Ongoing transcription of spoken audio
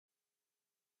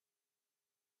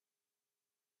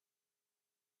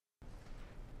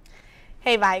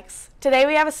Hey Vikes! Today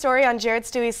we have a story on Jared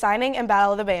Stuewe's signing and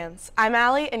Battle of the Bands. I'm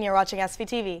Allie and you're watching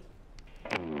SVTV.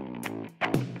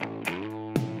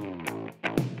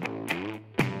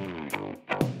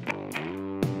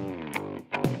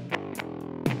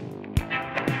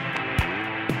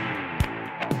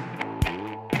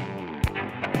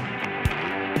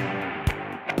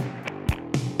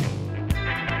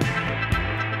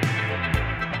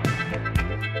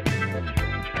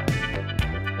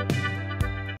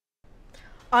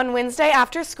 On Wednesday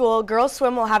after school, girls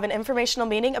swim will have an informational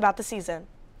meeting about the season.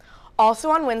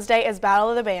 Also on Wednesday is Battle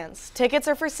of the Bands. Tickets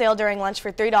are for sale during lunch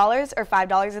for $3 or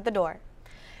 $5 at the door.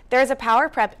 There is a Power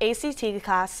Prep ACT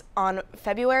class on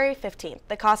February 15th.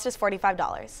 The cost is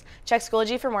 $45. Check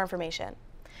Schoology for more information.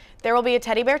 There will be a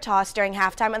teddy bear toss during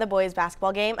halftime of the boys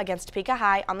basketball game against Topeka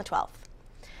High on the 12th.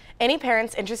 Any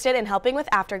parents interested in helping with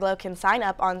Afterglow can sign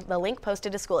up on the link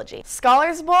posted to Schoology.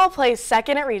 Scholars Bowl plays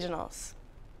second at regionals.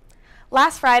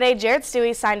 Last Friday, Jared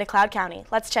Stuewe signed to Cloud County.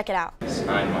 Let's check it out.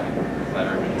 Signed my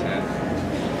letter of intent,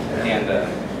 and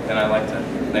then I'd like to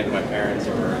thank my parents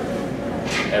for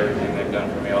everything they've done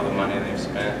for me, all the money they've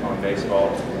spent on baseball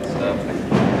and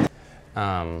stuff.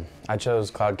 I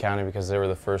chose Cloud County because they were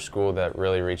the first school that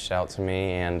really reached out to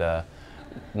me, and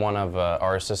one of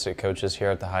our assistant coaches here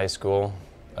at the high school,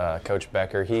 Coach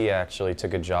Becker, he actually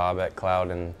took a job at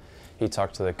Cloud, and he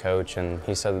talked to the coach, and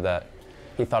he said that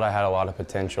he thought I had a lot of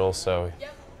potential, so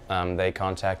they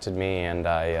contacted me, and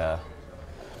I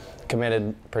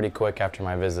committed pretty quick after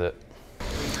my visit.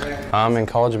 In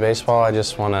college baseball, I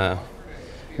just want to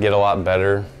get a lot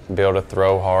better, be able to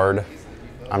throw hard.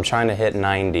 I'm trying to hit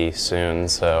 90 soon,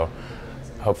 so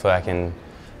hopefully I can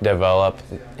develop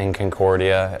in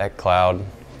Concordia at Cloud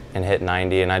and hit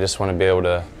 90, and I just want to be able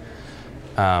to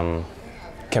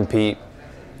compete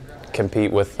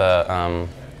with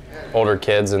older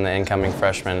kids and the incoming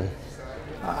freshmen.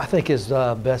 I think his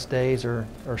best days are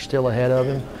still ahead of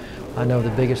him. I know the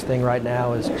biggest thing right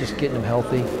now is just getting him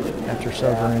healthy after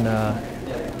suffering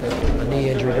a knee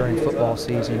injury during football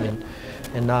season,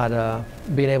 and not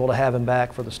being able to have him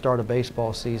back for the start of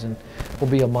baseball season will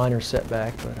be a minor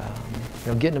setback.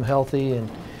 But getting him healthy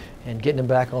and getting him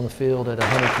back on the field at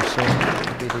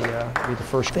 100% would be the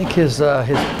first. I think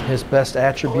his best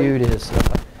attribute is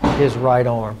his right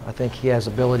arm. I think he has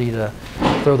ability to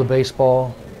throw the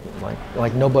baseball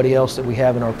like nobody else that we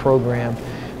have in our program.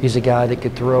 He's a guy that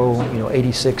could throw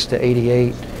 86 to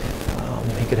 88.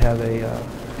 He could have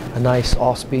a nice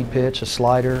off-speed pitch, a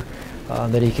slider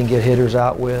that he can get hitters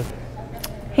out with.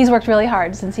 He's worked really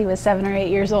hard since he was 7 or 8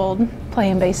 years old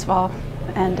playing baseball,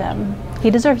 and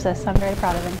he deserves this. I'm very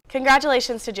proud of him.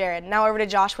 Congratulations to Jared. Now over to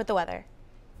Josh with the weather.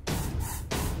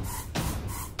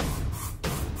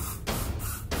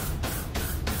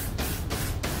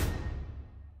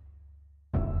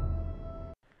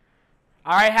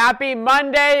 All right, happy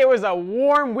Monday. It was a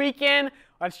warm weekend.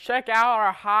 Let's check out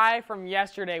our high from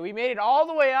yesterday. We made it all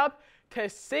the way up to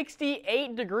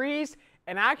 68 degrees,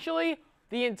 and actually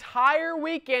the entire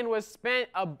weekend was spent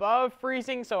above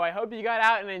freezing, so I hope you got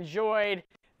out and enjoyed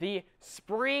the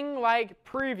spring-like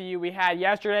preview we had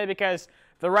yesterday, because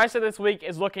the rest of this week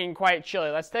is looking quite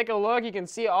chilly. Let's take a look. You can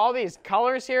see all these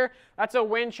colors here. That's a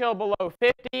wind chill below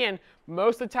 50, and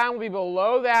most of the time will be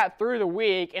below that through the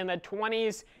week in the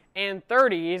 20s and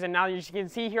 30s. And now you can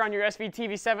see here on your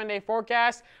SVTV 7-day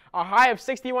forecast, a high of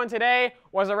 61 today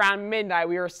was around midnight.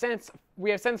 We have since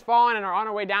fallen and are on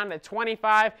our way down to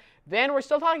 25. Then we're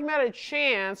still talking about a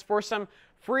chance for some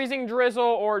freezing drizzle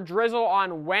or drizzle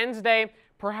on Wednesday,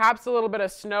 perhaps a little bit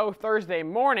of snow Thursday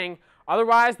morning.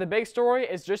 Otherwise, the big story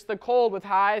is just the cold with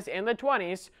highs in the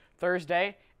 20s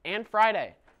Thursday and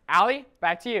Friday. Allie,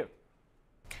 back to you.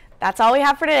 That's all we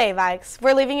have for today, Vikes.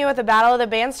 We're leaving you with a Battle of the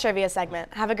Bands trivia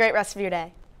segment. Have a great rest of your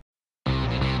day.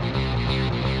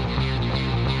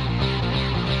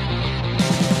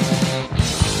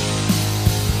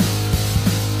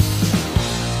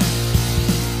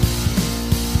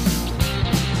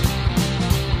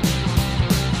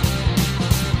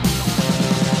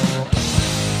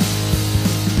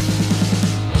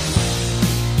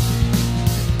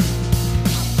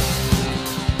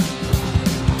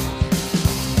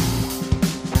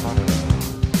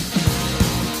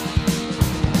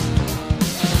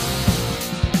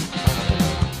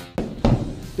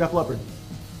 Def Leppard.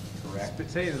 Correct.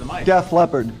 Say it in the mic. Def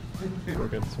Leppard.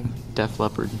 Def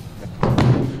Leppard.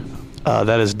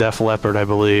 That is Def Leppard, I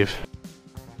believe.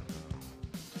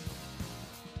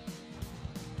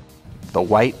 The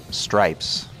White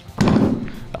Stripes.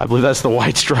 I believe that's the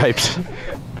White Stripes.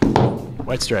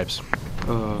 White Stripes.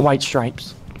 White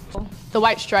Stripes. The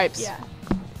White Stripes. Yeah.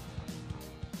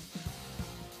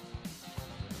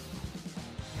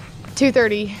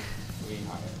 230.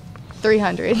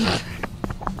 300.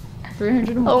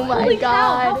 300 more. Oh my Holy cow,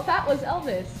 God. how fat was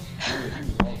Elvis?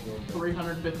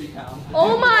 350 pounds.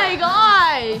 Oh my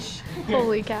gosh.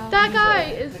 Holy cow. That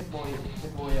guy is. Big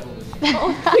boy Elvis.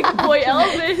 Oh, big boy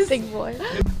Elvis. Big boy.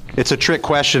 It's a trick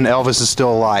question. Elvis is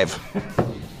still alive.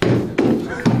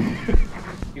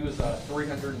 He was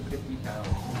 350 pounds.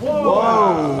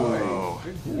 Whoa!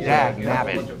 Dag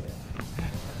nabbit.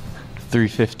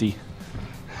 350.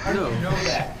 How did you know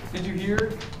that? Did you hear?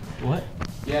 What?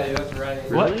 Yeah, that's right.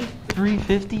 What?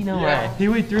 350? No Yeah. way. He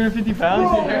weighed 350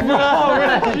 pounds? No,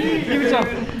 really? He was a...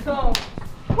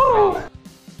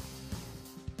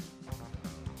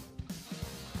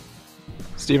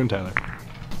 Steven Tyler.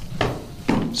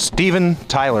 Steven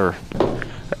Tyler.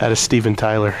 That is Steven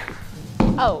Tyler.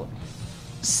 Oh.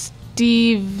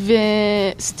 Steve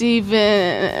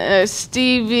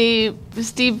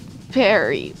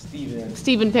Perry.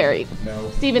 Stephen Perry.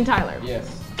 No. Steven Tyler.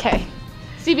 Yes. Okay.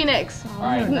 Stevie Nicks. All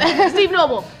right. Steve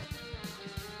Noble.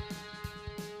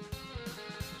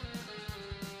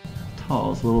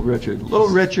 Tall is Little Richard. Little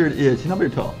Richard is, he's not very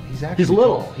tall. He's actually He's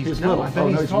little. tall. He's No, little. I bet Oh,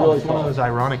 he's no, he's tall. really It's one of tall. those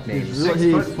ironic names. He's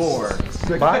really, 6'4".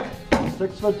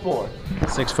 6'4".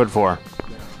 6'4".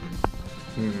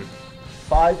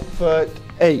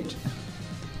 5'8".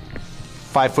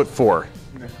 5'4".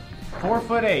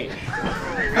 4'8".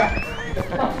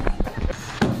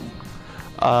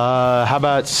 How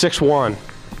about 6'1"?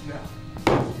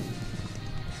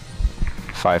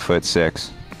 5'6".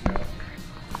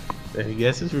 Any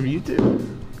guesses from you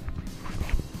two?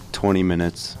 20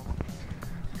 minutes.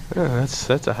 Oh,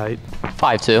 that's a height.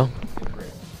 5'2".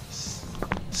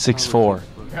 6'4".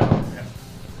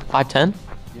 5'10".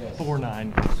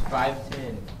 4'9". 5'10".